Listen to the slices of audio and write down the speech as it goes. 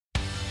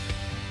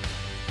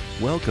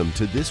Welcome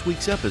to this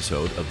week's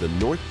episode of the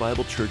North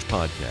Bible Church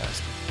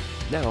Podcast.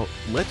 Now,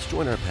 let's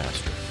join our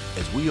pastor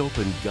as we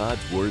open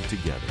God's Word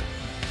together.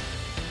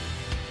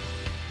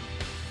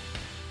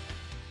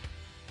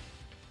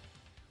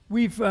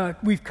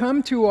 We've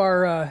come to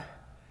our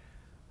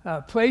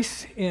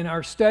place in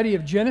our study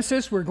of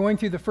Genesis. We're going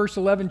through the first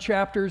 11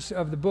 chapters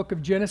of the book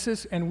of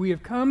Genesis, and we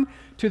have come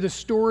to the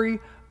story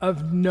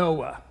of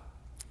Noah.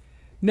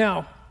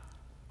 Now,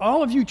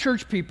 all of you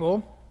church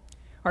people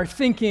are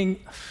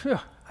thinking,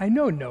 I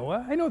know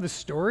Noah. I know the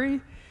story.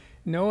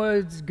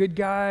 Noah's a good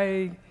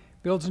guy,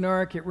 builds an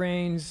ark, it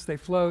rains, they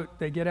float,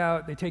 they get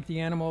out, they take the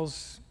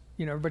animals.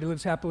 You know, everybody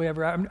lives happily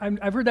ever after.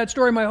 I've heard that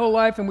story my whole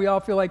life, and we all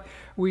feel like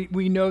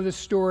we know the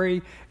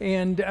story.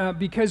 And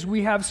because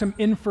we have some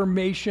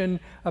information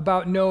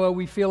about Noah,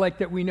 we feel like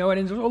that we know it.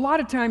 And a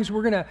lot of times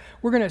we're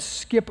gonna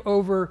skip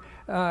over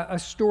a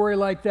story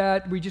like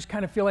that. We just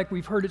kind of feel like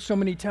we've heard it so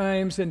many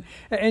times, and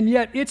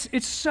yet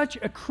it's such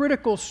a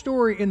critical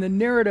story in the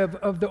narrative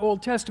of the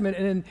Old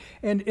Testament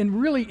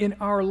and really in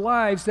our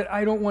lives that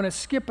I don't want to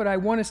skip it. I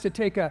want us to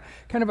take a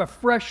kind of a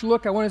fresh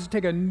look. I want us to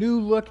take a new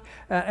look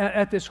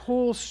at this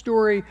whole story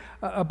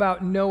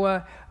about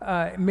Noah.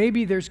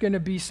 Maybe there's going to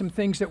be some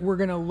things that we're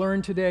going to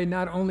learn today,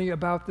 not only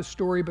about the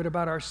story, but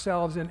about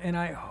ourselves, and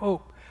I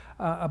hope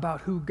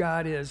about who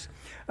God is.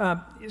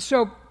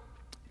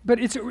 But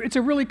it's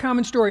a really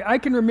common story. I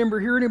can remember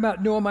hearing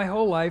about Noah my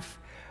whole life.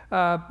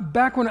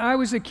 Back when I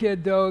was a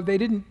kid, though, they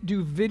didn't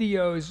do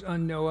videos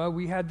on Noah.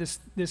 We had this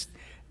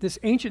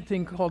ancient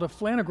thing called a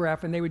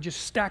flannelgraph, and they would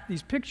just stack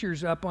these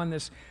pictures up on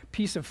this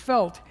piece of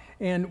felt,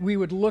 and we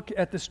would look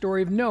at the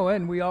story of Noah,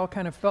 and we all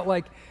kind of felt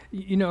like,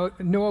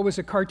 Noah was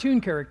a cartoon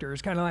character.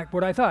 It's kind of like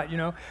what I thought,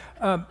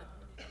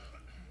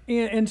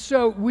 And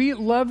so we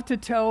love to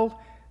tell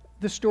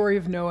the story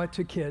of Noah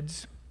to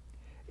kids,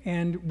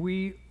 and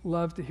we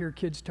love to hear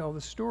kids tell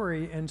the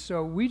story, and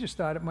so we just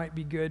thought it might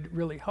be good,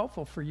 really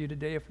helpful for you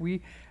today if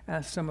we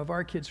ask some of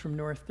our kids from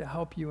North to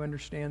help you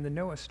understand the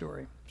Noah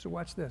story. So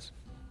watch this.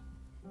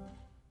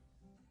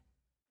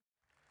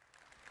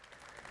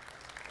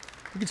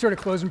 We can sort of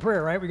close in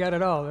prayer, right? We got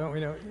it all, don't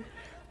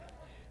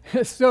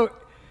we? So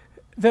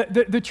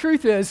the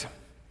truth is,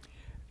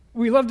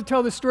 we love to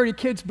tell this story to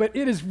kids, but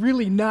it is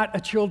really not a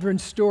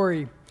children's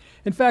story.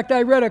 In fact,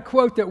 I read a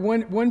quote that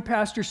one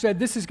pastor said,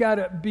 this has got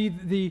to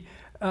be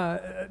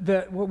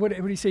what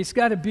did he say? It's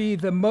got to be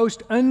the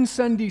most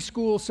Sunday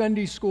school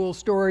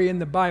story in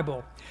the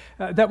Bible.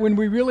 That when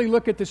we really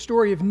look at the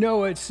story of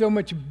Noah, it's so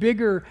much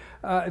bigger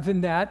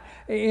than that,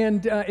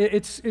 and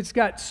it's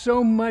got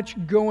so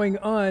much going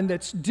on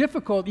that's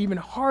difficult, even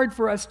hard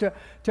for us to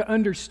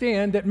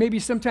understand, that maybe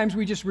sometimes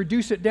we just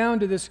reduce it down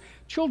to this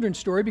children's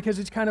story because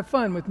it's kind of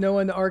fun with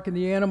Noah and the ark and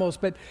the animals.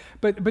 But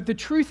the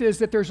truth is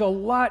that there's a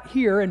lot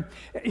here, and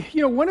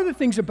one of the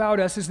things about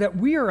us is that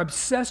we are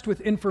obsessed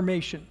with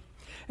information.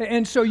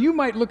 And so you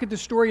might look at the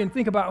story and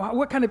think about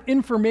what kind of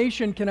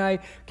information can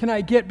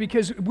I get,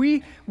 because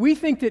we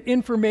think that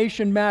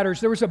information matters.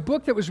 There was a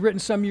book that was written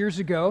some years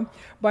ago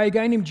by a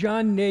guy named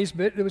John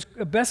Naisbitt. It was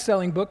a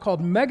best-selling book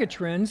called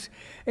Megatrends,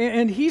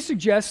 and he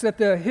suggests that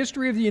the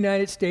history of the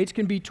United States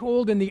can be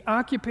told in the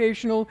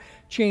occupational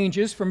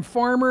changes from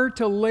farmer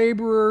to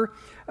laborer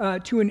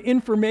to an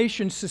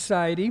information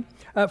society,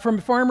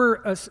 from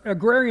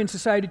agrarian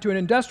society to an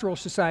industrial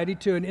society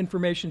to an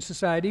information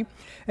society.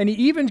 And he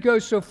even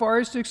goes so far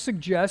as to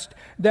suggest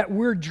that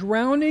we're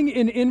drowning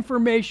in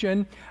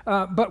information,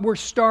 but we're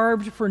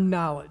starved for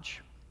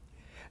knowledge.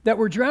 That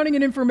we're drowning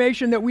in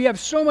information, that we have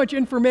so much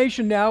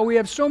information now, we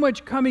have so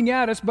much coming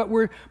at us, but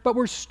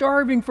we're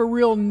starving for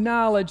real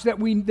knowledge, that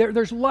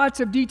there's lots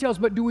of details,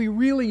 but do we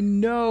really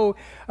know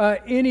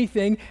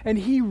anything? And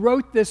he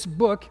wrote this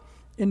book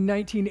in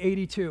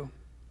 1982.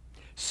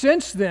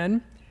 Since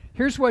then,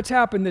 here's what's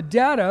happened. The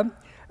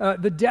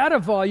data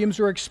volumes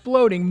are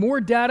exploding. More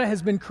data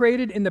has been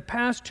created in the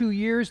past 2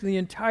 years than the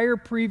entire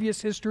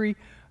previous history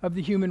of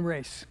the human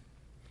race.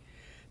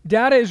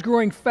 Data is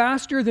growing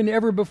faster than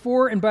ever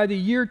before, and by the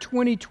year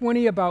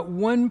 2020, about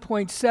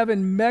 1.7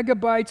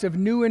 megabytes of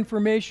new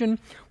information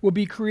will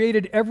be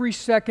created every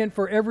second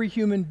for every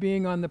human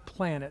being on the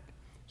planet.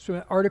 So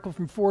an article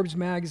from Forbes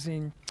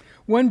magazine.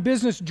 One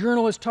business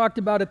journalist talked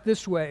about it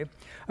this way: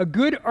 a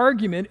good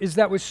argument is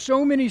that with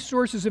so many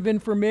sources of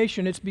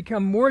information, it's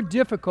become more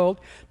difficult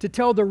to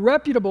tell the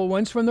reputable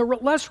ones from the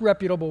less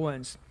reputable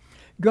ones.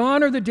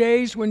 Gone are the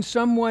days when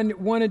someone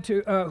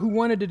who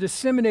wanted to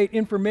disseminate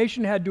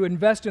information had to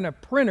invest in a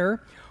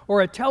printer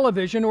or a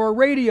television or a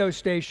radio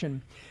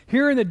station.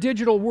 Here in the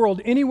digital world,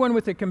 anyone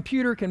with a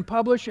computer can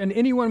publish, and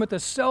anyone with a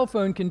cell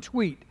phone can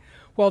tweet.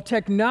 While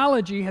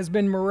technology has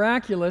been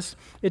miraculous,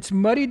 it's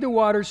muddied the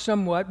waters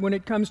somewhat when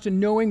it comes to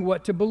knowing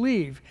what to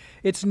believe.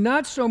 It's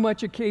not so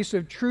much a case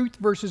of truth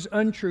versus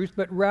untruth,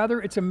 but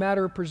rather it's a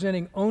matter of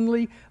presenting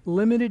only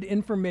limited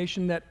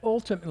information that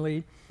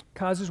ultimately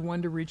causes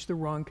one to reach the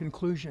wrong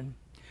conclusion.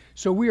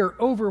 So we are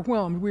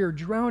overwhelmed, we are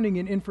drowning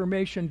in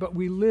information, but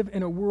we live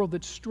in a world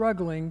that's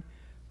struggling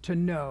to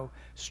know,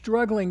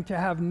 struggling to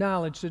have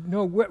knowledge, to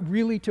know what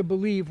really to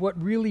believe, what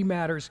really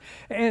matters.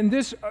 And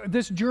this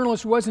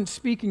journalist wasn't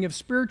speaking of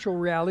spiritual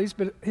realities,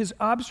 but his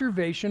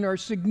observation are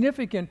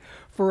significant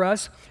for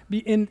us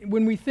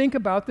when we think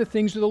about the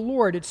things of the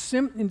Lord. It's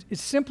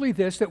simply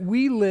this, that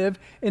we live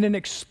in an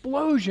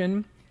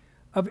explosion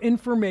of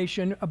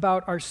information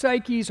about our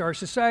psyches, our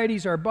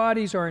societies, our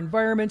bodies, our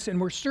environments,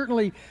 and we're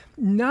certainly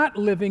not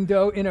living,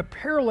 though, in a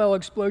parallel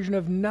explosion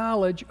of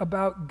knowledge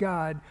about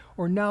God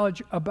or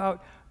knowledge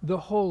about the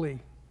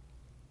holy.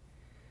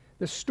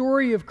 The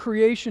story of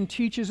creation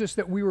teaches us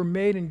that we were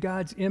made in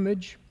God's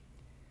image,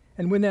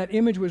 and when that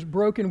image was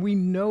broken, we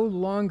no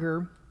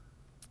longer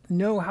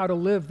know how to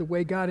live the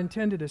way God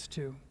intended us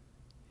to.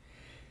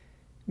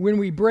 When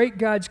we break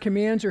God's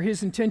commands or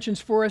His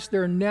intentions for us,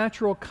 there are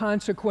natural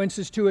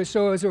consequences to us.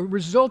 So as a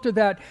result of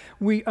that,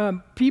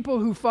 people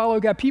who follow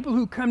God, people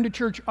who come to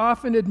church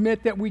often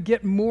admit that we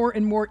get more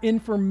and more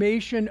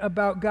information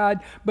about God,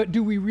 but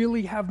do we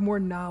really have more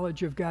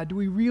knowledge of God? Do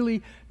we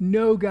really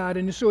know God?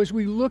 And so as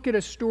we look at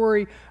a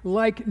story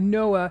like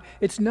Noah,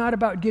 it's not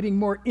about getting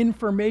more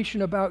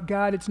information about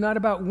God. It's not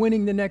about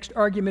winning the next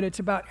argument. It's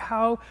about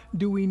how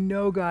do we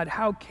know God?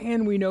 How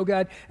can we know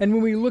God? And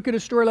when we look at a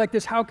story like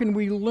this, how can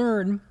we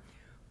learn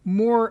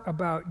more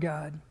about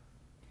God?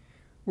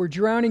 We're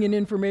drowning in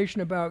information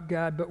about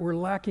God, but we're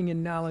lacking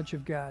in knowledge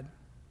of God.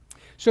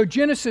 So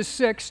Genesis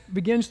 6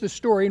 begins the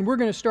story, and we're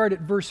going to start at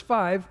verse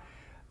 5,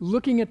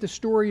 looking at the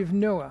story of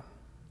Noah.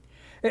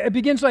 It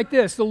begins like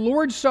this: the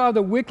Lord saw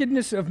the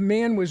wickedness of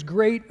man was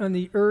great in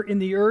the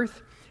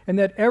earth, and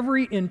that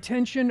every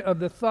intention of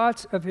the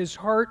thoughts of his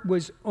heart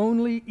was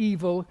only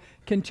evil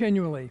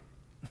continually.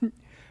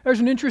 There's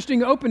an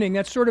interesting opening.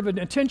 That's sort of an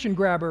attention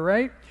grabber,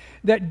 right?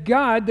 That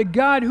God, the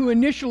God who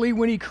initially,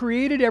 when He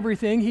created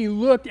everything, He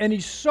looked and He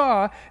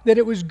saw that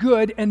it was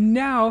good, and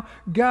now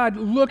God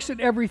looks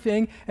at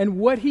everything, and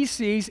what He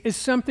sees is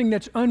something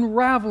that's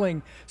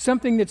unraveling,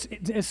 something that's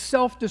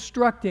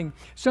self-destructing,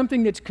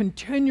 something that's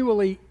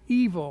continually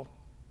evil.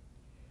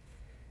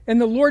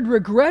 And the Lord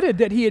regretted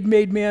that He had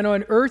made man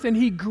on earth, and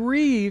He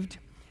grieved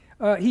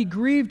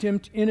him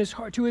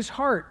to His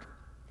heart.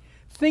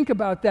 Think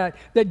about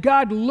that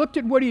God looked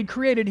at what He had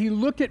created. He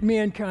looked at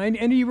mankind,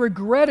 and He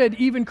regretted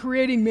even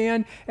creating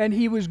man, and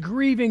He was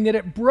grieving that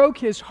it broke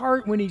His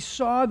heart when He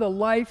saw the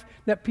life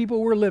that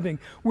people were living.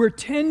 We're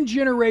 10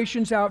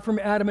 generations out from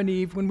Adam and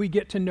Eve when we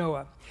get to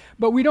Noah.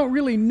 But we don't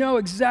really know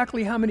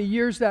exactly how many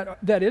years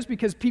that is,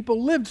 because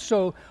people lived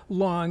so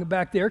long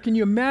back there. Can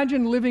you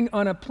imagine living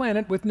on a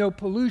planet with no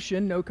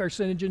pollution, no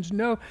carcinogens,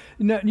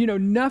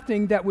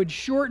 nothing that would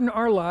shorten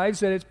our lives,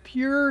 that it's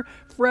pure,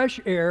 fresh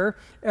air,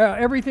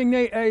 everything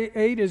they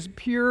ate is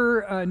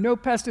pure, no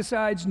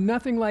pesticides,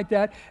 nothing like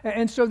that.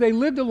 And so they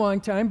lived a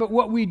long time, but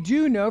what we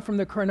do know from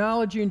the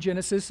chronology in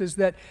Genesis is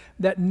that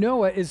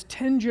Noah is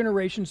 10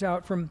 generations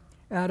out from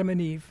Adam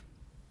and Eve.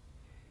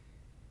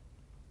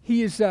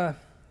 He is...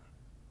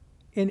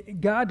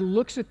 And God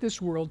looks at this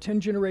world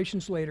 10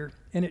 generations later,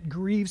 and it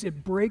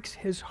breaks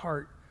His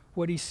heart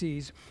what He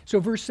sees. So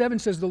verse 7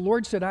 says, the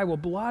Lord said, I will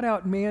blot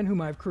out man whom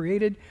I've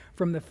created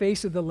from the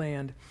face of the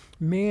land,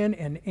 man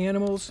and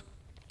animals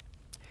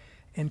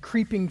and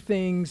creeping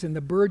things and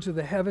the birds of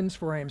the heavens,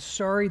 for I am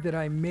sorry that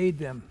I made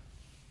them.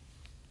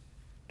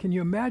 Can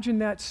you imagine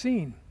that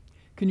scene?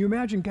 Can you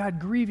imagine God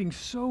grieving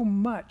so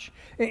much?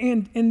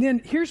 And then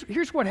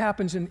here's what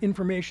happens in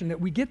information, that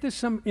we get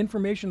some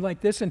information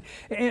like this,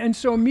 and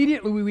so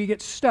immediately we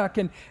get stuck,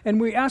 and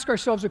we ask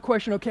ourselves a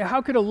question, okay, how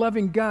could a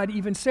loving God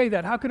even say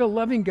that? How could a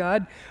loving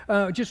God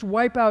just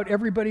wipe out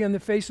everybody on the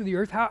face of the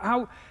earth?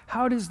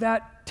 How does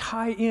that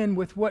tie in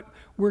with what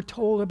we're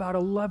told about a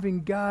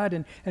loving God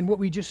and what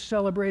we just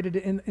celebrated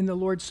in the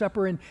Lord's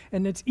Supper? And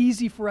it's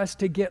easy for us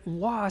to get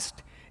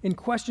lost in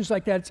questions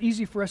like that. It's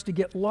easy for us to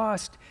get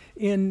lost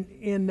in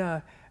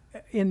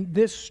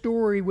this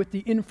story with the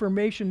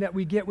information that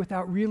we get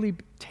without really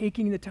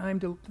taking the time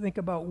to think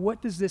about, what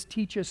does this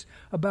teach us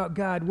about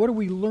God? What are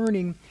we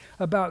learning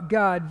about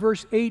God?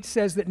 Verse 8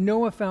 says that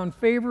Noah found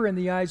favor in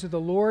the eyes of the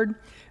Lord.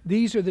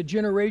 These are the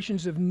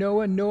generations of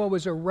Noah. Noah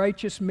was a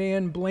righteous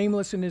man,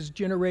 blameless in his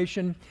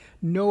generation.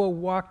 Noah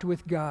walked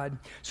with God.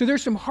 So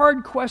there's some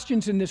hard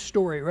questions in this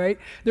story, right?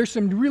 There's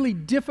some really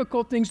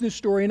difficult things in this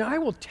story, and I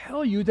will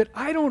tell you that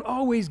I don't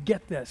always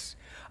get this.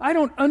 I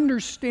don't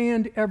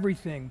understand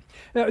everything.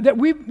 That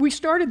we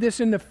started this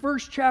in the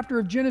first chapter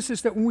of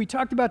Genesis, that when we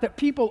talked about that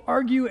people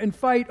argue and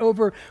fight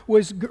over,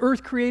 was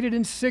earth created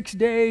in 6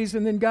 days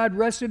and then God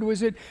rested?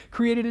 Was it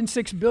created in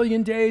 6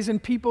 billion days?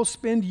 And people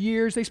spend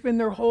years, they spend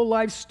their whole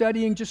lives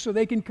studying just so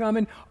they can come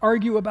and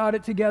argue about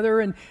it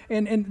together,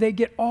 and they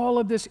get all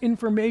of this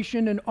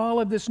information and all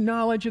of this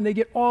knowledge, and they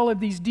get all of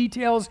these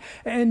details,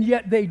 and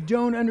yet they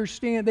don't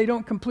understand, they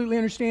don't completely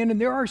understand,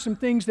 and there are some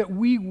things that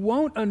we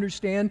won't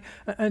understand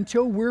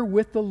until we're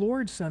with the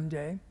Lord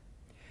someday.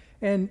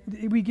 And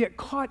we get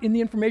caught in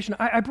the information.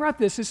 I brought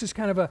this. This is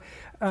kind of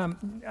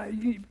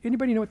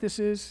anybody know what this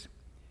is?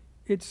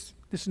 This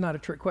is not a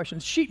trick question.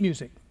 It's sheet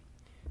music.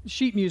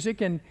 Sheet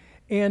music. And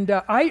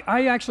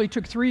I actually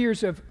took 3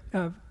 years of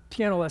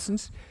piano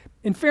lessons.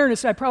 In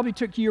fairness, I probably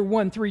took year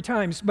 1 3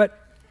 times, but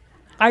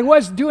I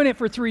was doing it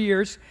for 3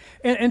 years.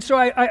 And so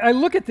I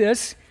look at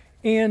this,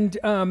 and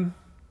it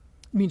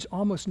means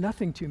almost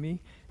nothing to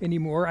me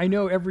anymore. I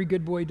know every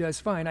good boy does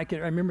fine. I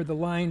remember the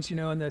lines,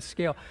 on the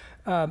scale.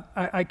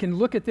 I can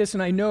look at this,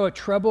 and I know a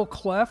treble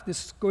clef,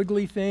 this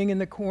squiggly thing in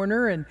the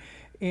corner,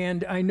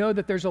 and I know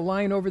that there's a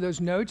line over those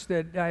notes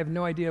that I have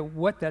no idea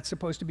what that's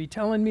supposed to be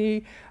telling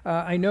me.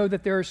 I know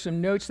that there are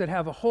some notes that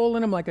have a hole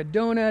in them like a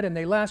donut, and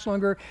they last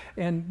longer,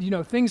 and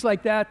things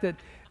like that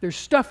there's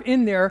stuff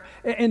in there.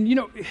 And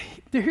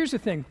here's the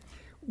thing.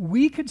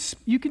 You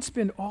could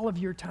spend all of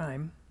your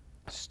time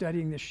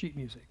studying this sheet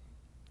music.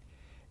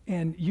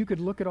 And you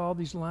could look at all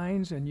these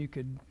lines, and you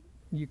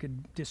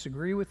could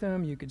disagree with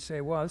them. You could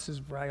say, well, this is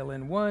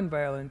violin 1,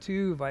 violin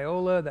 2,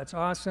 viola, that's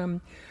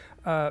awesome.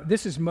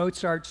 This is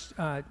Mozart's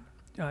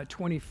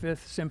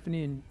 25th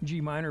Symphony in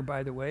G minor,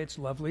 by the way. It's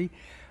lovely.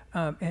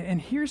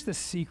 And here's the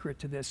secret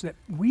to this, that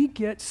we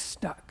get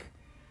stuck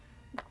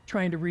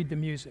trying to read the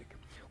music.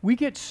 We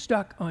get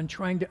stuck on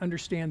trying to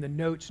understand the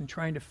notes and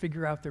trying to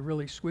figure out the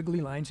really squiggly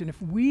lines. And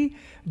if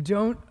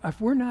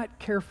we're not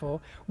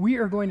careful, we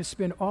are going to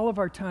spend all of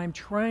our time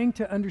trying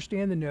to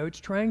understand the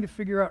notes, trying to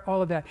figure out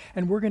all of that,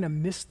 and we're going to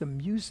miss the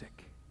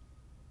music.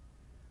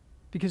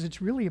 Because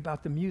it's really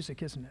about the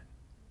music, isn't it?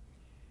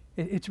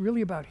 It's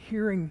really about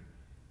hearing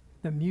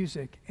the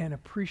music and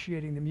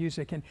appreciating the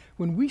music. And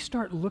when we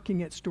start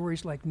looking at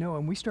stories like Noah,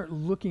 and we start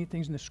looking at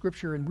things in the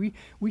scripture, and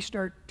we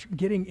start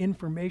getting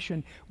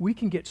information, we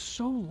can get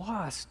so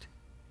lost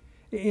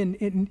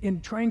in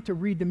trying to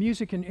read the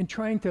music and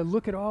trying to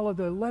look at all of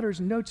the letters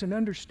and notes and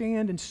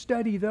understand and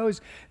study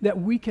those, that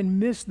we can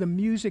miss the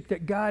music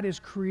that God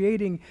is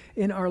creating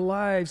in our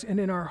lives and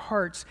in our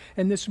hearts.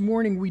 And this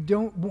morning, we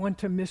don't want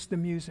to miss the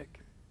music.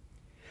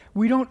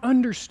 We don't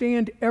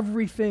understand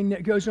everything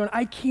that goes on.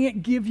 I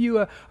can't give you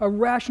a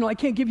rational, I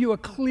can't give you a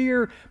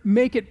clear,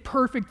 make it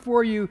perfect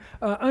for you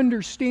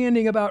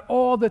understanding about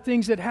all the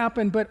things that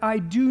happen, but I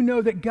do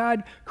know that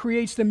God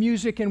creates the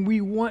music, and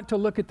we want to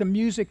look at the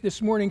music this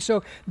morning.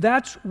 So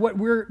that's what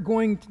we're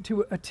going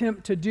to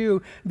attempt to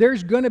do.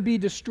 There's going to be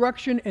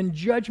destruction and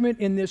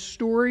judgment in this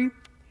story.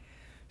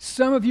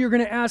 Some of you are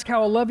going to ask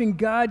how a loving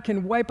God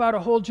can wipe out a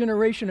whole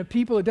generation of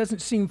people. It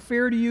doesn't seem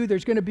fair to you.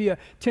 There's going to be a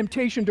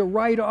temptation to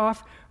write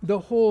off the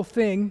whole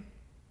thing.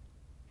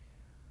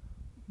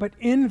 But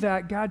in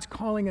that, God's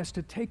calling us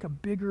to take a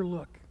bigger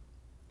look.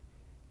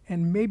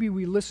 And maybe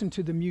we listen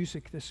to the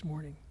music this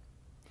morning.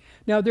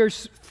 Now,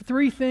 there's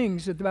 3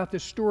 things about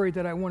this story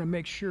that I want to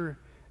make sure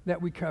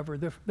that we cover.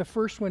 The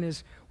first one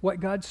is what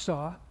God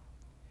saw.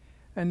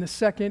 And the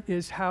second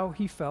is how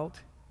he felt.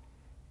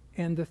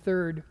 And the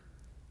third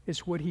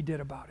is what he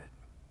did about it.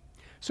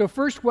 So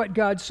first, what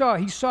God saw.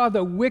 He saw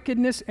the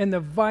wickedness and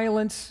the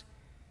violence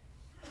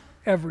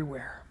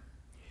everywhere.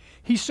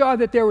 He saw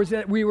that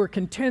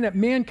that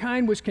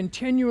mankind was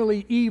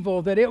continually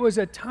evil, that it was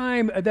a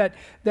time that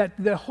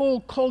the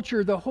whole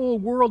culture, the whole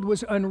world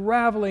was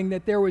unraveling,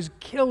 that there was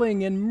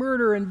killing and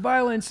murder and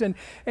violence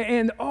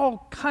and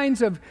all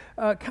kinds of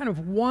kind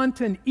of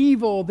wanton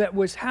evil that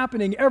was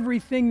happening,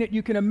 everything that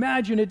you can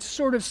imagine. It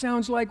sort of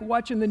sounds like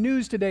watching the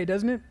news today,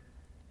 doesn't it?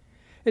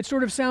 It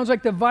sort of sounds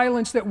like the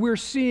violence that we're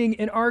seeing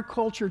in our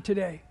culture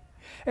today.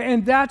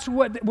 And that's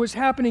what was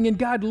happening, and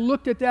God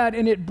looked at that,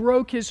 and it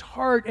broke his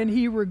heart, and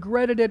he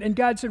regretted it, and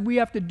God said, we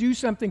have to do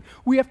something.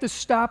 We have to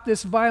stop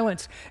this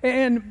violence.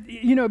 And,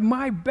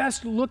 my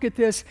best look at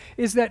this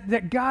is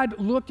that God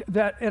looked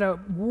at a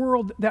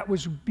world that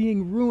was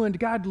being ruined.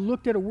 God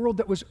looked at a world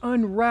that was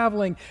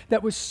unraveling,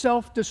 that was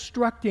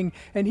self-destructing,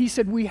 and he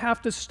said, we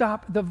have to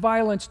stop the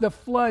violence. The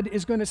flood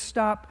is going to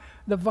stop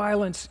the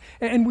violence.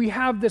 And we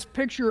have this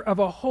picture of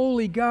a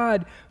holy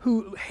God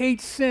who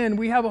hates sin.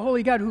 We have a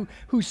holy God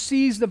who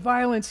sees the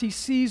violence, he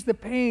sees the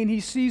pain, he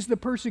sees the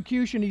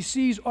persecution, he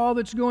sees all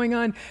that's going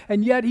on,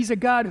 and yet he's a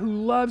God who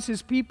loves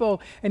his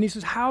people. And he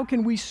says, how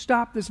can we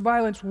stop this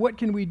violence? What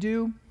can we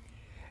do?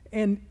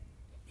 And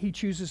he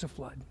chooses a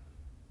flood.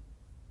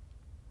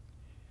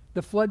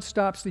 The flood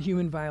stops the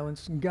human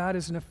violence, and God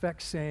is in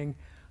effect saying,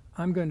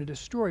 I'm going to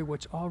destroy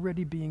what's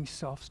already being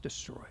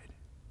self-destroyed.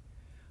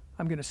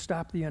 I'm going to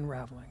stop the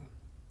unraveling.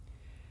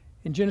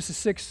 In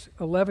Genesis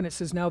 6:11, it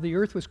says, now the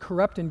earth was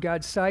corrupt in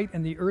God's sight,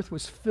 and the earth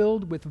was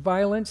filled with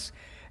violence.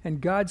 And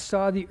God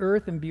saw the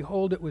earth, and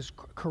behold, it was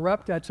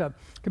corrupt. Can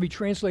be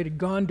translated,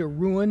 gone to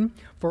ruin.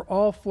 For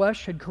all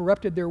flesh had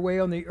corrupted their way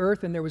on the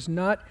earth, and there was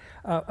not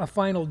a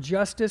final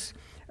justice.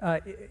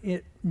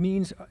 It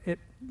means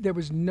there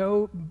was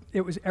no.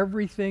 It was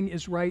everything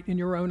is right in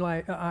your own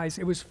eyes.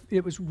 It was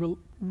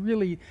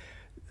really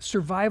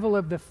survival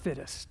of the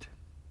fittest.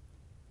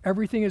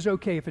 Everything is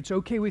okay. If it's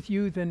okay with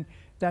you, then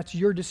that's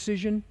your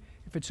decision.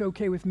 If it's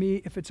okay with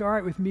me, if it's all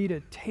right with me to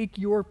take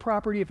your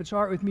property, if it's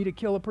all right with me to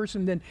kill a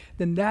person, then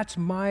that's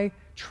my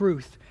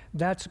truth.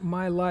 That's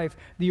my life.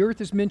 The earth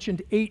is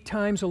mentioned 8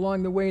 times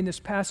along the way in this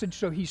passage,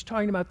 so he's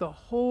talking about the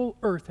whole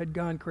earth had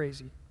gone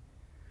crazy.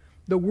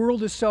 The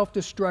world is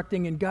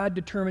self-destructing, and God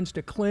determines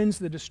to cleanse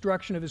the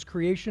destruction of his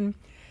creation.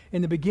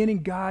 In the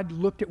beginning, God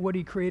looked at what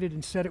he created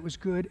and said it was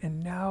good,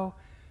 and now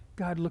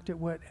God looked at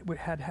what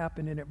had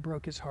happened and it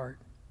broke his heart.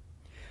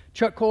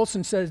 Chuck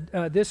Colson says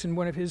this in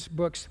one of his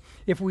books: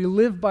 if we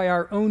live by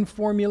our own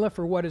formula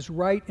for what is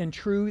right and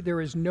true,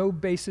 there is no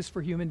basis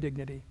for human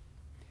dignity.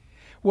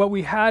 What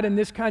we had in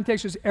this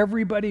context was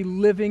everybody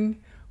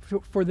living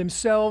for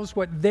themselves,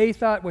 what they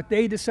thought, what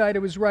they decided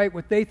was right,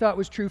 what they thought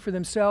was true for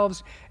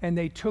themselves, and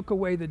they took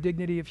away the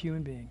dignity of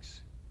human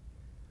beings.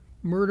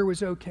 Murder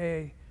was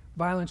okay,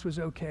 violence was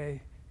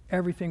okay,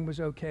 everything was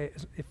okay,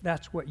 if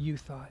that's what you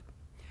thought.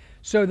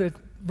 So the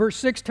verse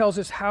 6 tells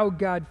us how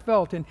God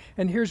felt, and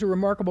here's a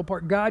remarkable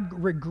part. God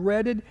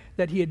regretted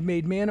that he had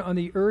made man on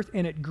the earth,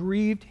 and it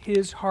grieved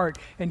his heart.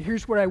 And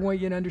here's what I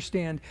want you to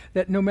understand,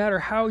 that no matter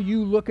how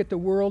you look at the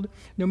world,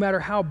 no matter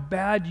how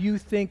bad you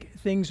think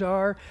things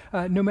are,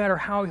 no matter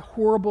how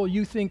horrible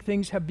you think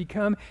things have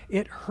become,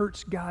 it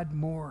hurts God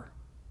more.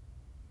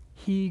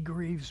 He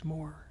grieves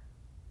more.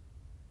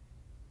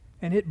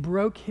 And it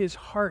broke his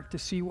heart to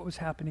see what was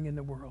happening in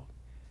the world.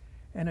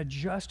 And a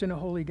just and a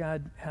holy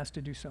God has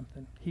to do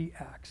something. He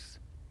acts.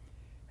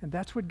 And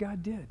that's what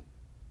God did.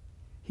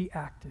 He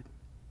acted.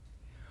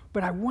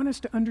 But I want us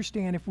to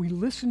understand, if we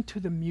listen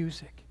to the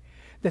music,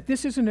 that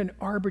this isn't an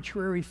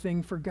arbitrary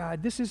thing for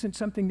God. This isn't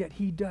something that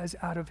he does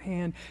out of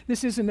hand.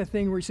 This isn't a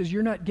thing where he says,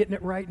 you're not getting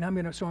it right, and I'm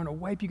going to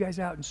wipe you guys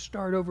out and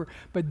start over.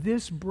 But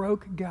this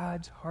broke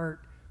God's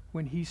heart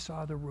when he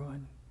saw the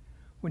ruin,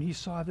 when he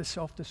saw the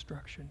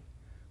self-destruction,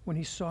 when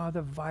he saw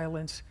the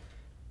violence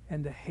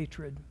and the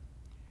hatred.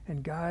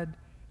 And God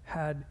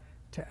had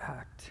to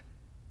act.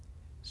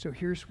 So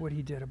here's what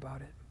he did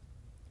about it.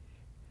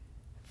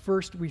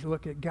 First, we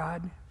look at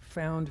God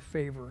found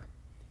favor,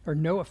 or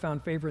Noah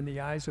found favor in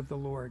the eyes of the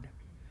Lord.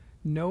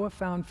 Noah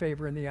found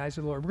favor in the eyes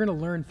of the Lord. We're going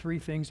to learn three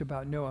things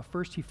about Noah.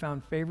 First, he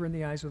found favor in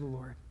the eyes of the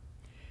Lord.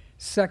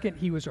 Second,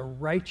 he was a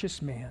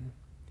righteous man.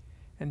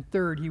 And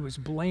third, he was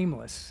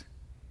blameless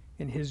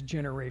in his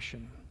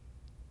generation.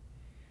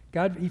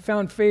 God, he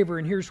found favor,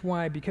 and here's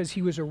why. Because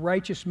he was a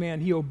righteous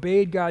man. He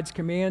obeyed God's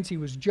commands. He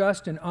was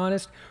just and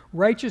honest.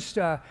 Righteous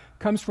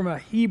comes from a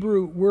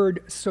Hebrew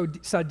word,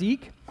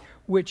 sadiq,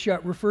 which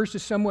refers to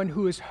someone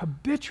who is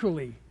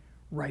habitually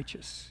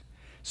righteous.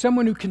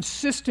 Someone who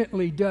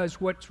consistently does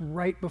what's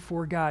right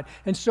before God.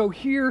 And so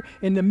here,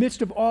 in the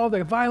midst of all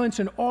the violence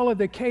and all of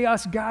the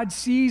chaos, God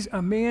sees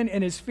a man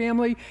and his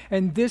family,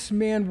 and this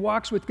man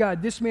walks with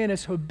God. This man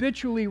is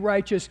habitually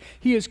righteous.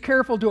 He is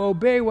careful to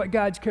obey what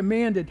God's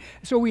commanded.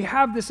 So we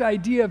have this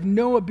idea of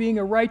Noah being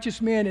a righteous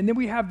man, and then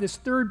we have this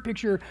third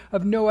picture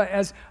of Noah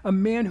as a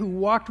man who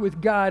walked with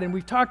God. And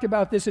we've talked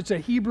about this. It's a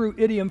Hebrew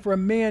idiom for a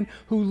man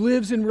who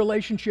lives in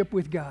relationship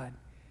with God.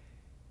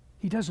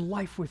 He does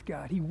life with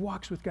God. He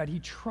walks with God. He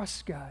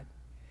trusts God.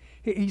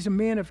 He's a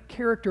man of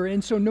character.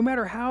 And so no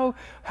matter how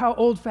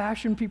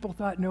old-fashioned people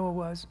thought Noah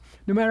was,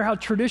 no matter how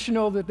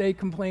traditional that they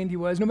complained he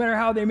was, no matter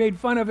how they made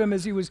fun of him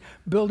as he was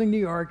building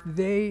the ark,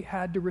 they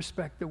had to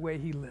respect the way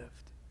he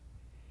lived.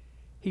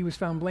 He was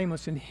found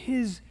blameless in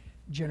his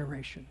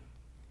generation.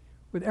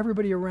 With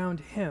everybody around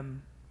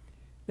him,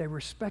 they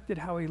respected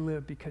how he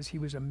lived because he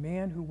was a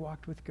man who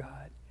walked with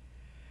God.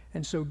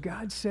 And so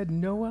God said,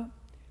 Noah,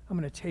 I'm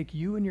going to take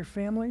you and your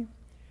family,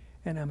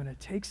 and I'm going to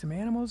take some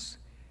animals,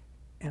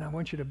 and I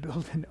want you to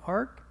build an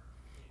ark.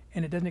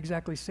 And it doesn't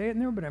exactly say it in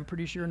there, but I'm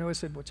pretty sure Noah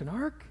said, what's an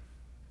ark?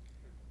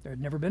 There had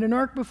never been an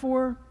ark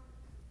before.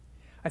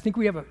 I think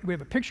we have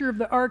a picture of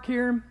the ark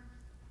here.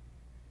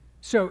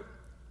 So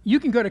you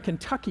can go to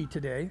Kentucky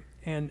today,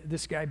 and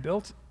this guy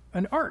built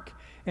an ark.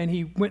 And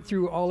he went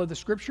through all of the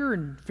scripture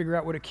and figure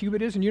out what a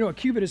cubit is. And you know, a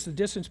cubit is the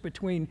distance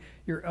between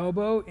your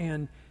elbow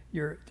and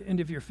the end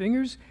of your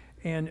fingers.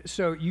 And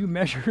so you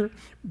measure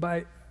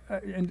by,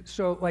 and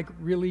so like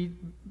really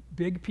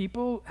big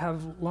people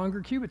have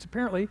longer cubits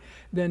apparently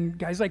than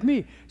guys like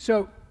me.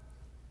 So,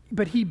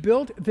 but he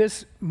built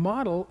this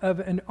model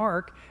of an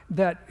ark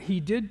that he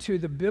did to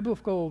the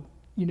biblical,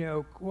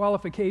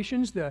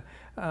 qualifications, the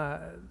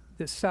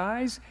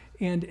size,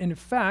 and in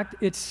fact,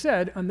 it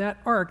said on that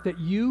ark that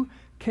you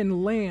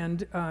can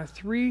land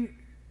 3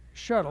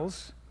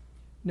 shuttles,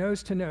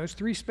 nose to nose,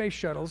 3 space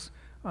shuttles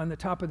on the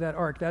top of that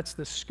ark. That's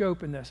the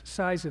scope and the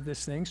size of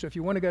this thing. So if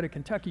you want to go to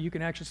Kentucky, you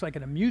can actually, it's like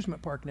an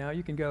amusement park now.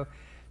 You can go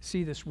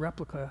see this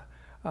replica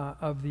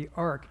of the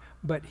ark.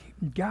 But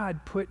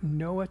God put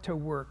Noah to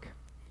work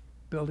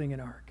building an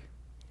ark.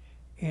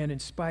 And in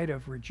spite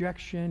of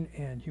rejection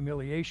and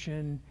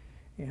humiliation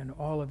and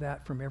all of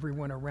that from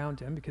everyone around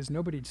him, because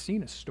nobody'd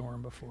seen a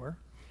storm before,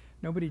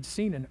 nobody'd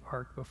seen an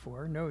ark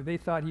before. No, they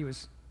thought he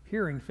was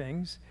hearing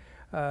things,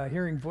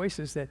 hearing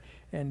voices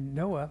and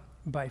Noah,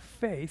 by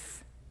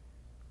faith,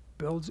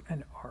 builds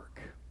an ark.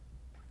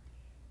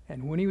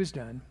 And when he was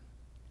done,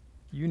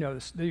 you know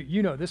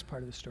this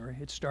part of the story,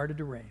 it started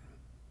to rain.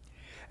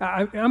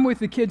 I'm with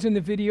the kids in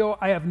the video.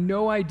 I have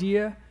no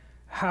idea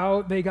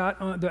how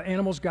the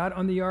animals got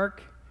on the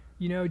ark,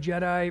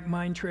 Jedi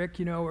mind trick,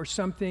 or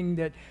something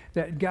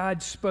that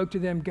God spoke to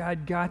them.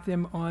 God got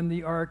them on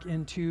the ark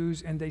in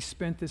twos, and they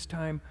spent this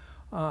time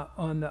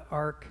on the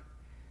ark.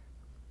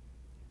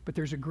 But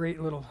there's a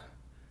great little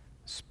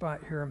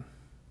spot here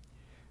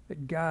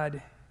that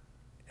God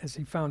as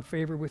he found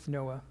favor with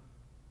Noah,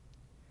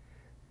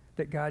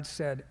 that God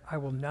said, I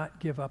will not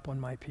give up on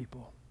my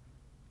people.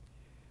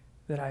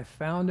 That I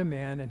found a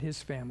man and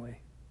his family.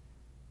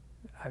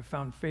 I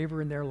found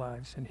favor in their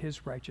lives and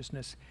his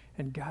righteousness.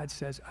 And God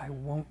says, I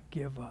won't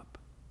give up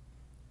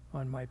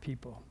on my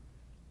people.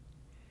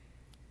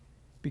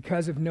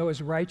 Because of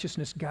Noah's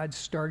righteousness, God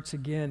starts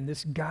again.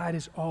 This God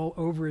is all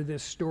over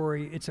this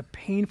story. It's a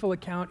painful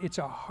account. It's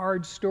a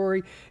hard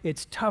story.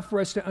 It's tough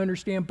for us to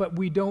understand, but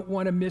we don't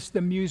want to miss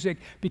the music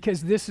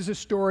because this is a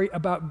story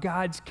about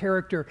God's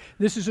character.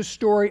 This is a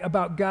story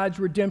about God's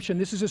redemption.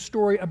 This is a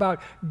story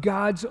about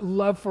God's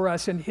love for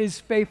us and his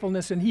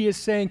faithfulness. And he is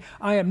saying,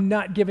 I am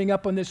not giving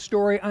up on this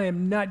story. I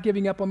am not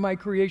giving up on my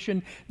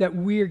creation, that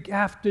we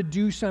have to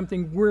do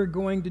something. We're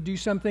going to do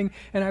something.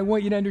 And I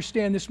want you to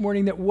understand this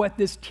morning that what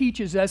this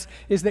teaches us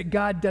is that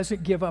God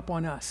doesn't give up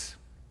on us.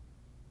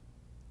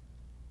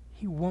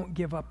 He won't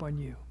give up on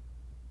you.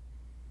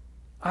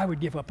 I would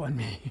give up on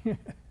me.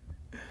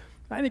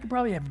 I think I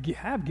probably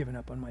have given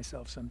up on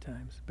myself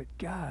sometimes, but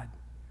God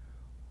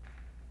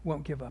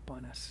won't give up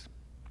on us.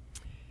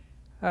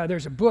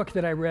 There's a book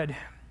that I read a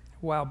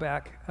while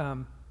back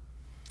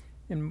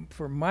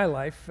for my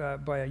life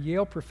by a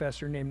Yale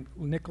professor named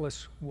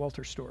Nicholas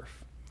Walterstorff.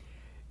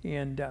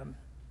 And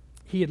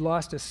he had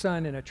lost a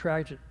son in a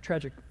tragic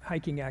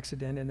hiking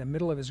accident. In the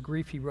middle of his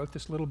grief, he wrote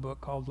this little book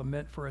called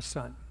Lament for a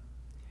Son.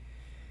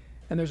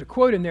 And there's a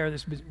quote in there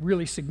that's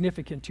really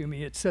significant to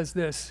me. It says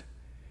this,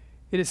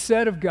 "It is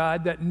said of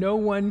God that no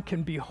one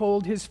can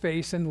behold his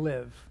face and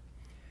live.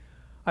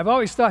 I've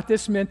always thought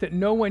this meant that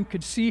no one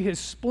could see his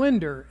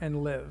splendor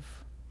and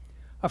live.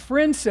 A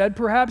friend said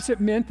perhaps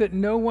it meant that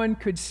no one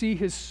could see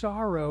his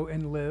sorrow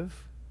and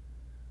live.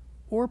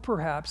 Or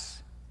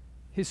perhaps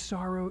his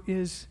sorrow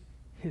is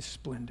his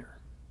splendor."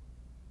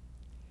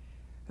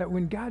 That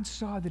when God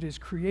saw that his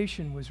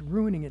creation was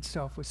ruining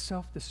itself, was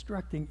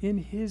self-destructing in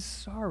his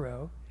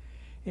sorrow,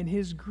 in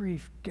his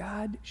grief,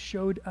 God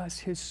showed us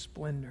his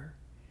splendor.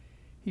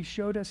 He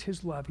showed us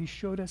his love. He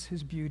showed us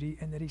his beauty,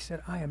 and that he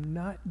said, I am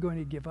not going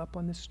to give up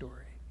on this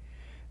story.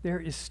 There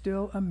is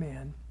still a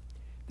man,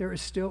 there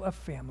is still a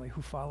family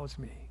who follows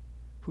me,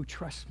 who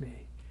trusts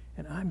me,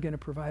 and I'm going to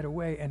provide a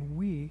way, and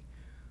we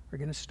are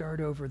going to start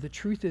over. The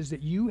truth is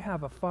that you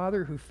have a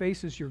Father who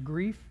faces your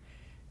grief,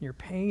 your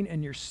pain,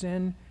 and your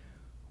sin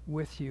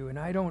with you. And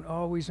I don't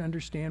always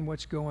understand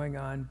what's going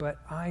on, but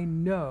I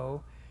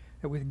know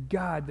that with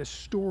God, the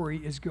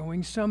story is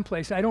going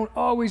someplace. I don't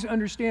always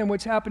understand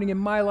what's happening in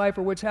my life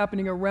or what's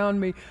happening around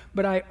me,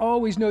 but I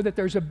always know that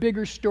there's a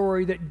bigger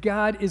story, that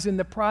God is in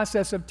the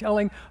process of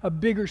telling a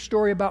bigger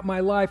story about my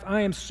life. I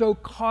am so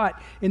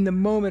caught in the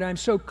moment. I'm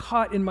so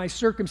caught in my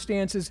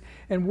circumstances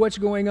and what's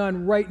going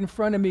on right in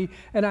front of me,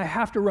 and I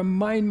have to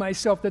remind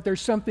myself that there's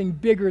something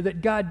bigger,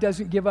 that God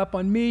doesn't give up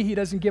on me. He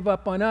doesn't give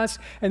up on us,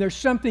 and there's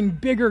something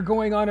bigger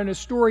going on in a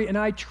story, and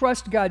I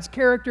trust God's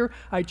character.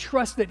 I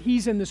trust that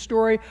he's in the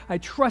story. I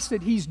trust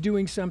that he's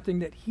doing something,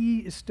 that he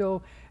is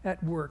still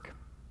at work.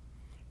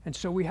 And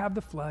so we have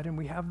the flood and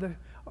we have the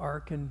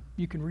ark, and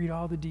you can read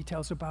all the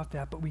details about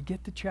that. But we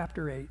get to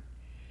chapter 8,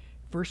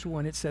 verse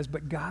 1. It says,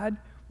 "But God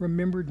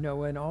remembered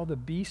Noah and all the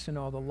beasts and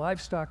all the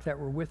livestock that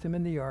were with him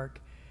in the ark,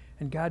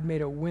 and God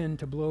made a wind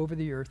to blow over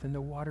the earth, and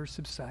the waters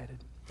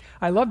subsided."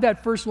 I love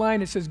that first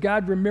line. It says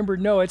God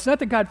remembered Noah. It's not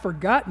that God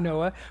forgot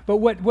Noah, but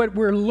what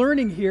we're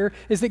learning here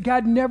is that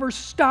God never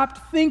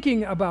stopped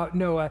thinking about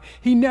Noah.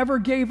 He never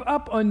gave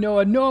up on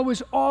Noah. Noah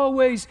was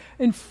always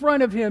in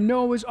front of him.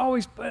 Noah was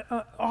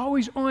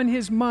always on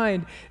his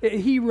mind.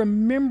 He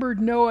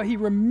remembered Noah. He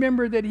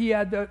remembered that he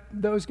had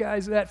those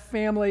guys, that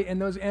family, and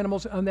those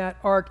animals on that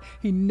ark.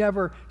 He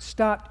never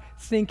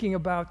stopped thinking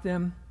about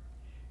them.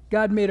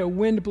 God made a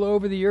wind blow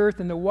over the earth,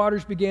 and the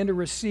waters began to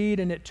recede,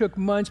 and it took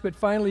months, but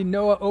finally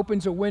Noah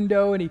opens a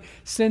window, and he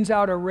sends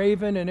out a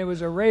raven, and it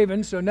was a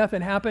raven, so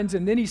nothing happens,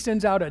 and then he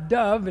sends out a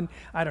dove, and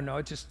I don't know,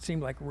 it just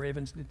seemed like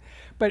ravens did.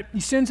 But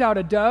he sends out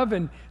a dove,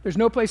 and there's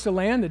no place to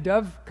land. The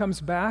dove comes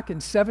back,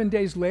 and 7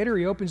 days later,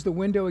 he opens the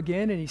window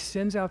again, and he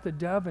sends out the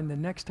dove, and the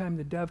next time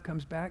the dove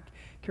comes back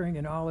carrying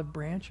an olive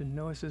branch, and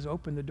Noah says,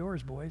 "Open the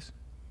doors, boys.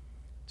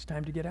 It's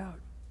time to get out."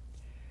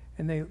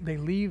 And they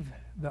leave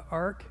the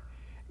ark,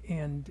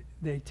 and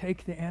they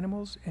take the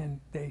animals and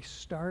they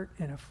start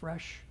in a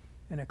fresh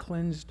and a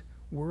cleansed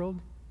world.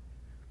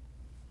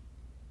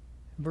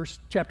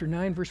 Chapter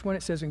 9, verse 1,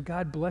 it says, "And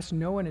God blessed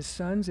Noah and his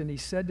sons, and he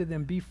said to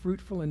them, 'Be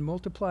fruitful and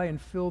multiply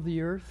and fill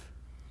the earth.'"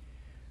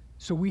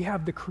 So we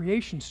have the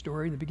creation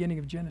story in the beginning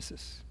of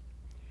Genesis.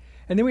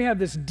 And then we have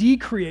this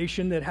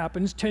decreation that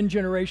happens 10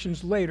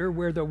 generations later,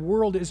 where the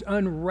world is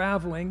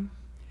unraveling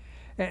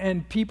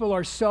and people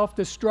are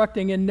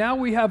self-destructing. And now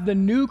we have the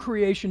new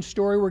creation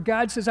story where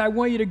God says, I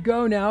want you to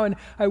go now, and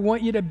I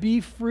want you to be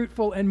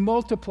fruitful and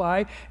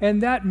multiply.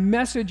 And that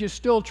message is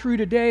still true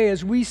today,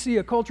 as we see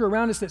a culture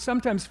around us that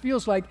sometimes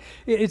feels like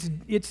it's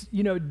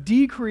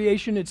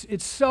decreation,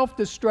 it's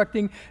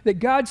self-destructing, that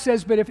God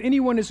says, but if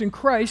anyone is in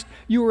Christ,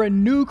 you are a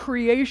new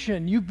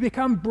creation. You've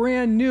become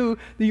brand new.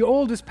 The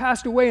old has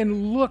passed away,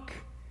 and look,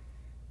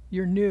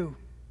 you're new.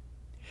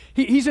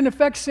 He's in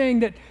effect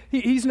saying that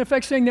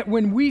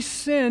when we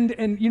sinned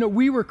and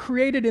we were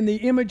created in the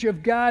image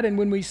of God, and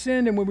when we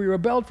sinned and when we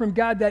rebelled from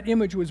God, that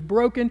image was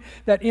broken,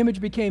 that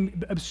image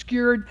became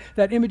obscured,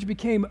 that image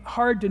became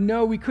hard to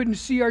know. We couldn't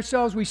see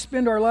ourselves. We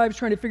spend our lives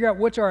trying to figure out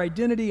what's our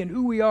identity and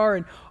who we are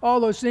and all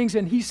those things.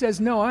 And he says,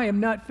 no, I am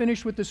not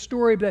finished with the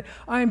story, but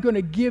I am going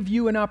to give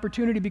you an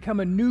opportunity to become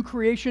a new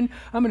creation.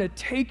 I'm going to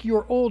take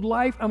your old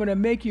life. I'm going to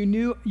make you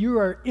new. You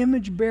are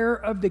image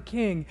bearer of the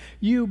King.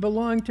 You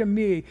belong to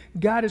me.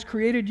 God has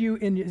created you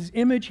in his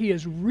image. He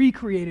has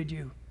recreated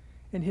you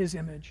in his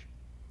image.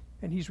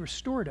 And he's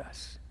restored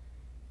us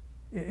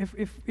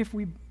if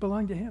we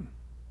belong to him.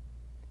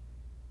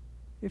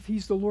 If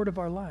he's the Lord of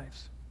our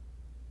lives.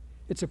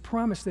 It's a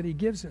promise that he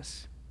gives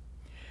us.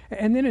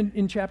 And then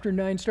in chapter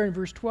 9, starting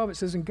verse 12, it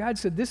says, and God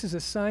said, this is a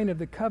sign of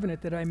the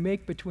covenant that I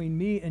make between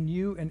me and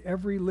you and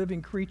every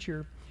living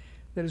creature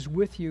that is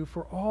with you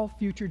for all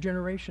future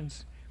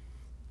generations.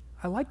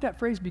 I like that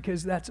phrase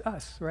because that's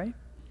us, right?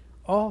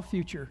 All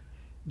future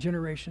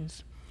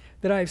generations.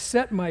 That I have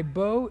set my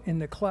bow in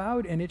the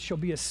cloud, and it shall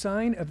be a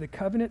sign of the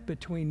covenant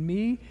between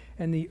me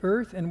and the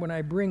earth. And when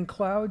I bring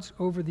clouds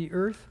over the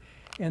earth,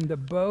 and the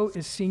bow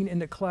is seen in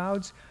the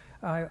clouds,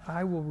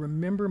 I will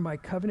remember my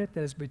covenant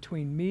that is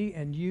between me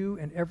and you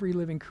and every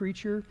living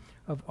creature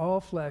of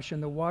all flesh,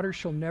 and the water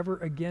shall never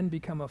again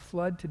become a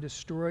flood to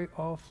destroy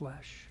all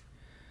flesh.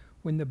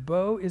 When the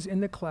bow is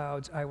in the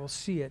clouds, I will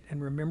see it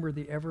and remember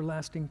the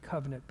everlasting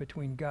covenant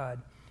between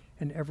God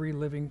and every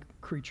living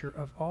creature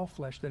of all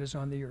flesh that is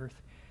on the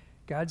earth.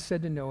 God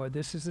said to Noah,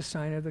 this is the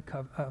sign of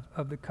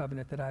the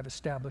covenant that I have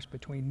established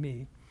between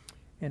me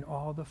and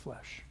all the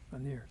flesh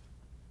on the earth.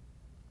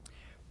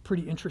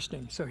 Pretty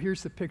interesting. So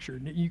here's the picture.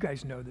 You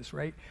guys know this,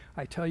 right?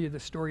 I tell you the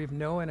story of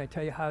Noah, and I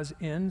tell you how it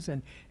ends,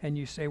 and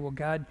you say, well,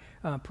 God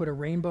put a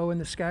rainbow in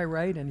the sky,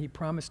 right? And he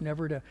promised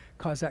never to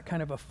cause that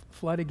kind of a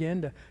flood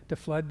again, to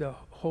flood the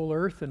whole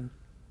earth.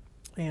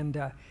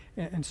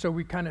 And so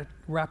we kind of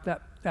wrap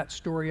that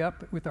story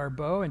up with our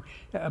bow.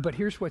 But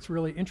here's what's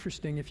really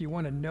interesting. If you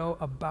want to know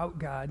about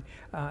God,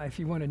 if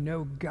you want to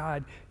know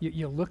God,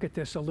 you look at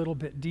this a little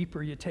bit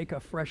deeper. You take a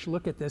fresh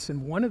look at this.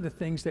 And one of the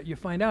things that you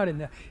find out in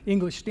the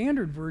English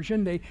Standard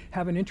Version, they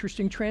have an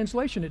interesting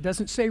translation. It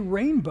doesn't say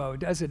rainbow,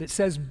 does it? It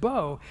says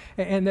bow.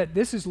 And that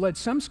this has led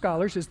some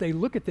scholars, as they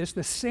look at this,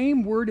 the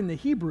same word in the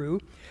Hebrew,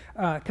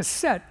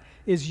 kasset,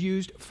 is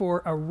used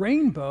for a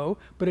rainbow,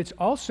 but it's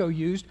also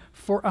used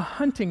for a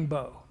hunting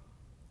bow.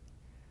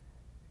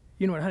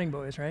 You know what a hunting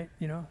bow is, right?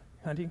 You know,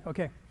 hunting?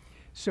 Okay.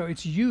 So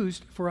it's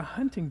used for a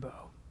hunting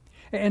bow.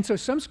 And so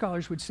some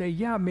scholars would say,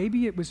 yeah,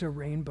 maybe it was a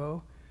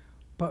rainbow,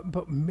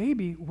 but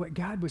maybe what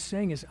God was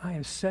saying is, I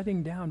am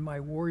setting down my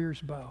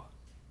warrior's bow.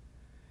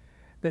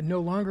 That no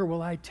longer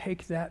will I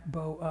take that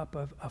bow up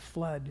of a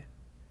flood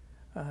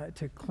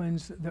to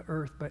cleanse the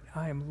earth, but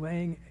I am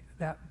laying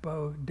that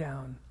bow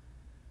down.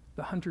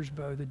 The hunter's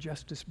bow, the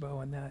justice bow,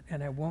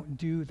 and I won't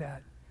do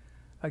that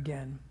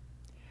again.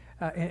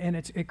 And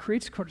it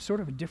creates sort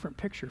of a different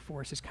picture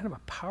for us. It's kind of a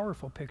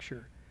powerful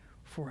picture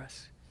for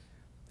us.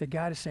 That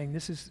God is saying,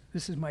 this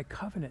is my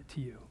covenant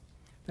to you,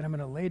 that I'm going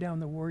to lay down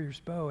the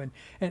warrior's bow.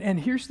 And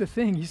here's the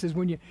thing. He says,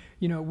 when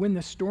when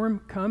the storm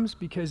comes,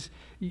 because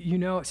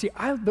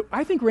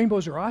I think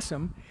rainbows are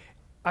awesome.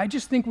 I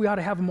just think we ought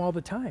to have them all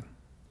the time.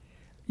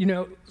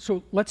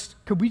 So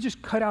could we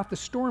just cut out the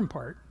storm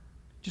part?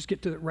 Just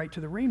get right to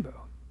the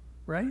rainbow,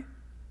 right?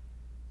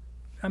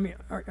 I mean,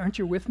 aren't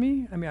you with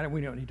me? I mean, we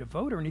don't need to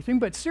vote or anything,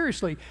 but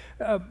seriously,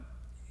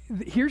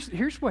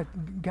 here's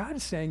what God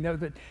is saying, though,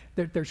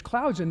 that there's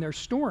clouds and there's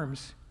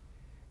storms,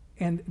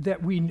 and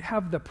that we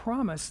have the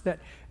promise that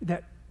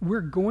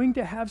we're going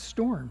to have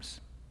storms,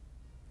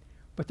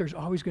 but there's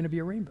always going to be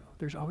a rainbow.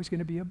 There's always going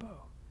to be a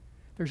bow.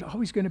 There's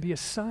always going to be a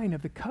sign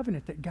of the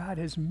covenant that God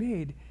has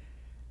made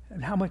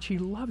and how much he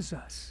loves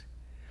us.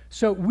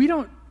 So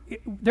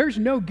there's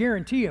no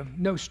guarantee of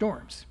no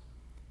storms.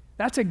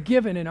 That's a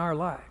given in our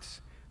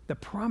lives. The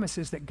promise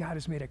is that God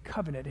has made a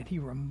covenant, and he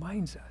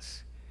reminds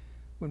us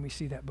when we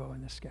see that bow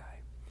in the sky.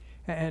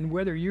 And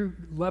whether you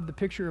love the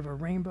picture of a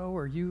rainbow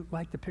or you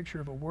like the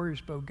picture of a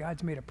warrior's bow,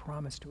 God's made a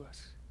promise to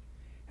us.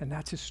 And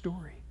that's his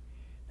story.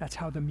 That's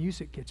how the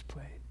music gets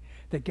played.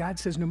 That God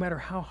says, no matter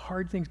how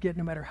hard things get,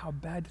 no matter how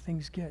bad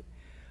things get,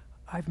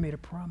 I've made a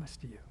promise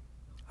to you.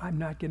 I'm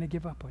not going to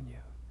give up on you.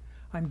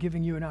 I'm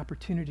giving you an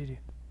opportunity to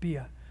be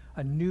a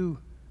new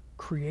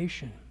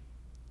creation.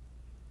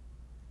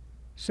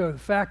 So the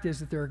fact is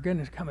that there are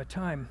going to come a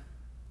time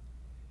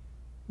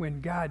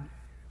when God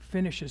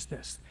finishes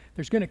this.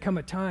 There's going to come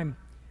a time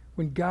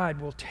when God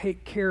will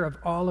take care of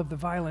all of the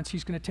violence.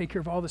 He's going to take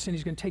care of all the sin.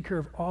 He's going to take care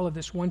of all of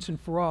this once and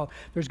for all.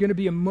 There's going to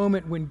be a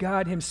moment when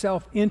God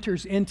himself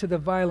enters into the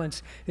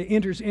violence,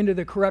 enters into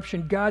the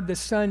corruption. God the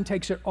Son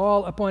takes it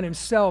all upon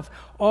himself,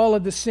 all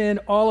of the sin,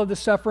 all of the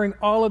suffering,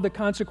 all of the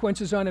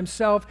consequences on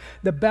himself.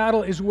 The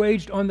battle is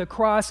waged on the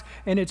cross,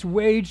 and it's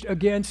waged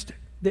against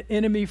the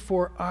enemy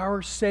for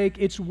our sake.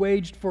 It's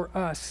waged for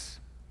us.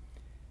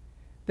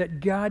 That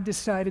God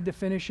decided to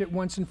finish it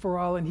once and for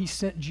all, and he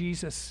sent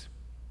Jesus.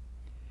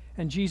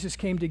 And Jesus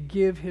came to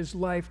give his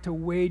life to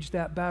wage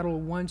that battle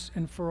once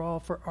and for all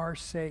for our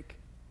sake,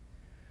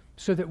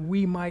 so that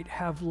we might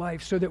have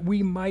life, so that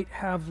we might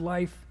have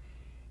life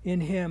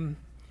in him.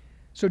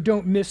 So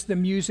don't miss the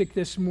music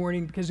this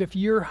morning, because if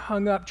you're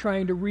hung up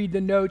trying to read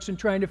the notes and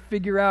trying to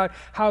figure out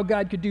how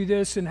God could do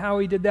this and how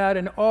he did that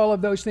and all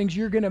of those things,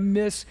 you're going to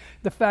miss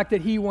the fact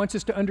that he wants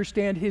us to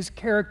understand his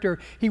character.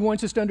 He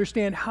wants us to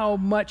understand how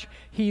much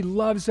he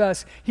loves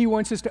us. He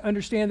wants us to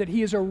understand that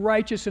he is a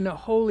righteous and a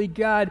holy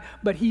God,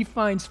 but he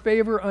finds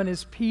favor on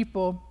his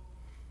people,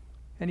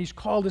 and he's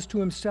called us to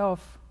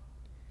himself,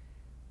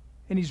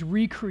 and he's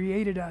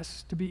recreated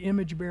us to be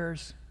image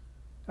bearers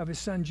of his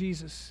son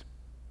Jesus.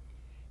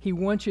 He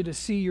wants you to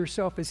see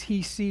yourself as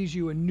he sees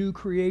you, a new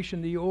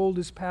creation. The old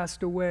has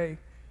passed away.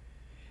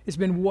 It's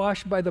been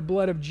washed by the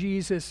blood of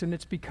Jesus, and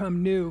it's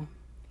become new.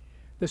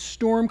 The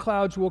storm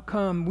clouds will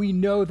come. We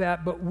know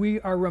that, but we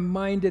are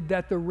reminded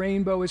that the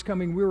rainbow is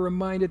coming. We're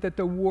reminded that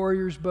the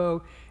warrior's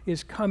bow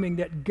is coming,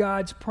 that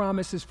God's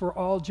promise is for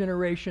all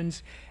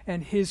generations,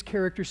 and his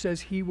character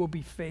says he will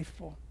be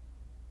faithful.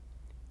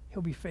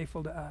 He'll be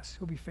faithful to us.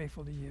 He'll be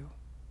faithful to you.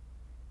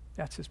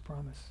 That's his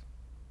promise.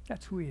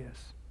 That's who he is.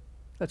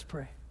 Let's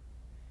pray.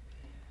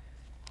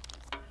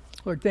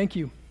 Lord, thank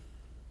you.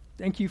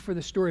 Thank you for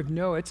the story of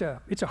Noah. It's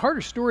a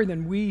harder story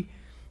than we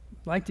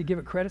like to give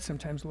it credit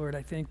sometimes, Lord,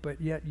 I think, but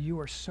yet you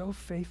are so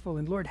faithful.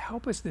 And Lord,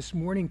 help us this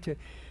morning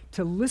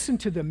to listen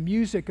to the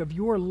music of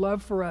your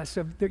love for us,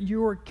 of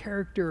your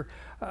character,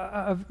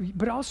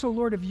 but also,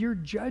 Lord, of your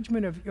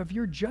judgment, of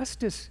your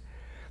justice.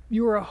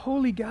 You are a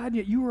holy God,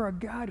 yet you are a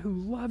God who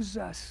loves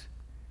us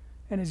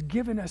and has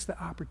given us the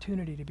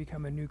opportunity to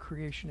become a new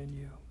creation in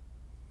you.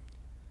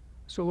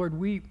 So, Lord,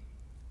 we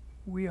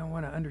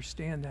want to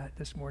understand that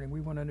this morning.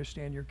 We want to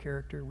understand your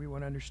character. We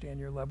want to understand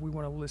your love. We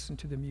want to listen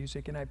to the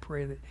music, and I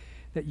pray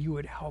that you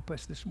would help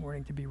us this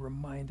morning to be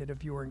reminded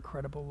of your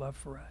incredible love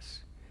for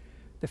us.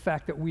 The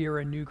fact that we are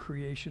a new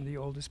creation, the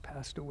old has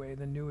passed away,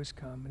 the new has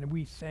come. And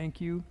we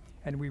thank you,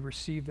 and we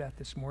receive that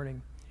this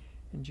morning.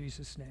 In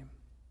Jesus' name,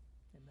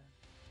 amen.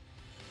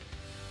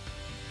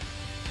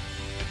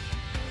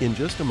 In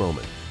just a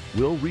moment,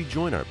 we'll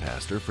rejoin our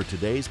pastor for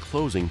today's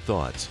closing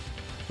thoughts.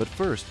 But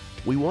first,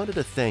 we wanted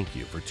to thank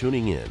you for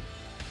tuning in.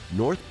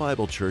 North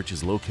Bible Church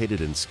is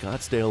located in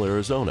Scottsdale,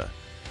 Arizona,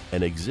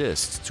 and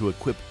exists to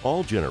equip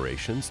all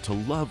generations to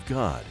love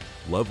God,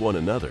 love one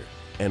another,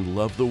 and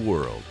love the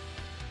world.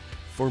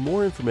 For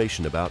more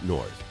information about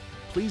North,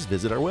 please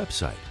visit our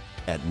website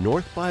at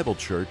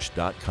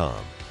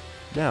northbiblechurch.com.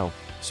 Now,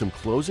 some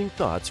closing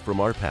thoughts from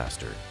our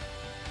pastor.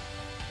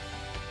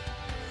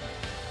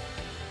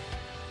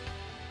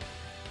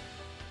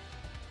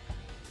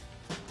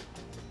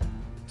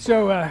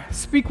 So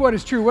speak what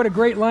is true. What a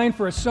great line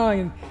for a song.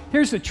 And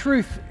here's the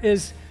truth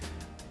is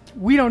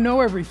we don't know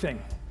everything.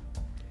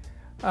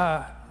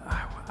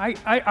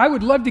 I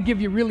would love to give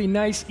you really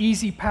nice,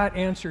 easy, pat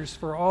answers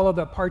for all of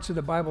the parts of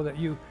the Bible that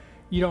you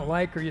don't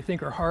like or you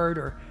think are hard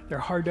or they're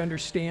hard to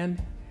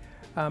understand.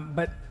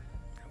 But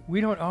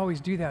we don't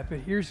always do that. But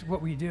here's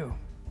what we do.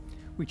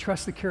 We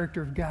trust the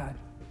character of God.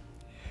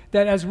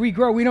 That as we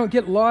grow, we don't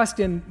get lost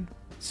in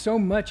so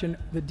much in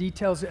the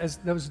details as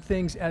those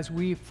things as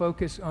we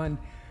focus on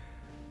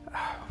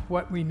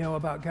what we know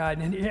about God.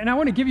 And I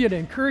want to give you an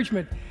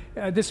encouragement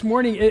this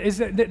morning is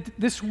that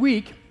this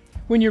week,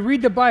 when you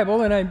read the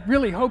Bible, and I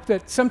really hope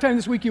that sometime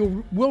this week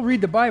you will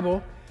read the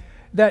Bible,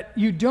 that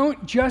you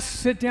don't just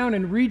sit down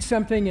and read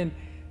something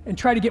and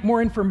try to get more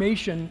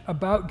information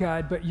about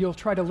God, but you'll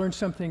try to learn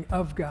something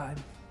of God,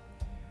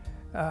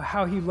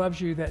 how he loves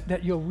you,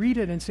 that you'll read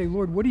it and say,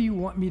 Lord, what do you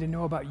want me to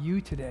know about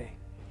you today?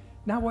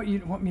 Not what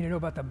you want me to know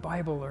about the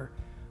Bible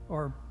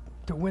or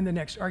to win the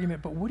next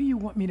argument, but what do you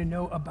want me to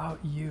know about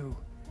you?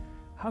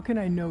 How can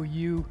I know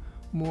you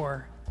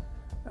more?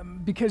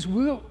 Because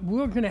we're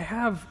going to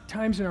have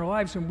times in our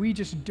lives when we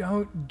just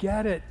don't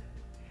get it.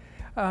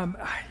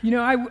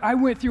 I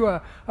went through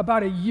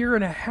about a year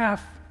and a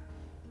half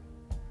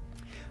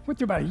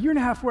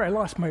where I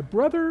lost my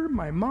brother,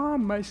 my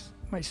mom,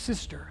 my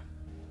sister.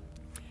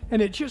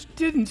 And it just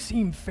didn't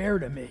seem fair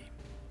to me.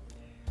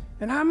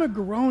 And I'm a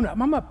grown-up.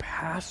 I'm a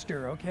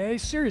pastor, okay?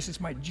 Serious,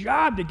 it's my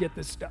job to get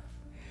this stuff.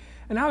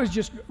 And I was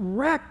just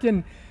wrecked,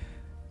 and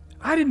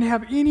I didn't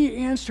have any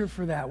answer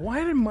for that.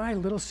 Why did my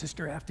little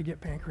sister have to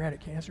get pancreatic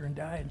cancer and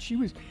die? And she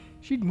was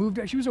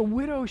a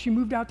widow. She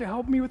moved out to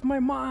help me with my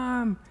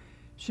mom.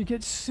 She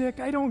gets sick.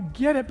 I don't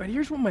get it, but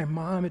here's what my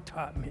mom had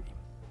taught me.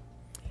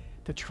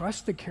 To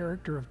trust the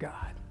character of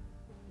God.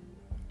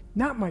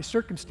 Not my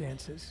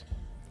circumstances,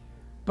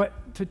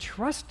 but to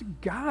trust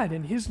God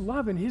and his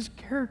love and his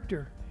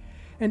character.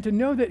 And to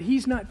know that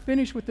he's not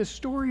finished with the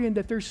story and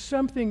that there's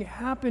something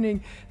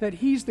happening, that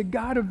he's the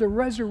God of the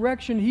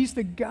resurrection. He's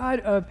the God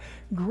of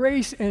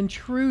grace and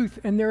truth.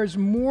 And there's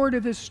more to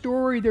this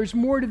story. There's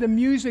more to the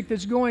music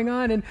that's going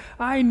on. And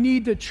I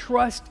need to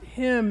trust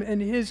him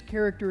and his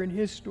character and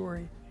his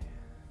story,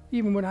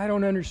 even when I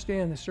don't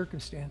understand the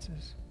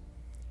circumstances.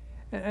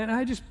 And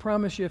I just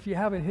promise you, if you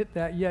haven't hit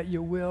that yet,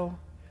 you will,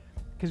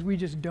 because we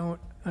just don't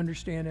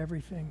understand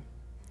everything.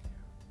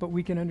 but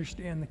we can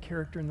understand the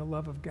character and the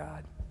love of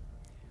God.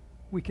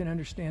 We can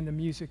understand the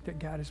music that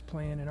God is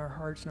playing in our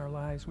hearts and our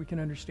lives. We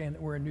can understand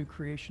that we're a new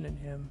creation in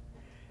Him,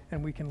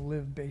 and we can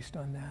live based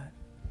on that.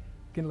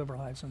 We can live our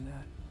lives on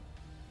that.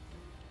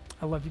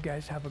 I love you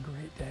guys. Have a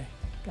great day.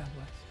 God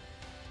bless.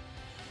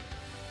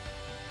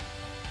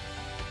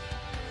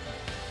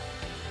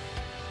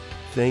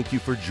 Thank you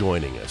for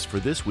joining us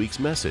for this week's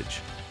message.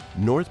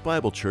 North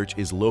Bible Church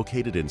is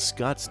located in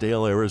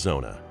Scottsdale,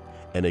 Arizona,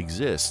 and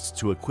exists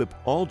to equip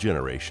all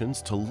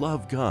generations to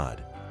love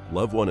God,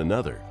 love one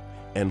another,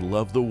 and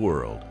love the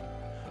world.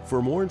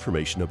 For more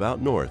information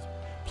about North,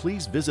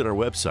 please visit our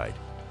website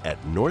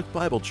at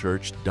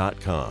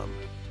northbiblechurch.com.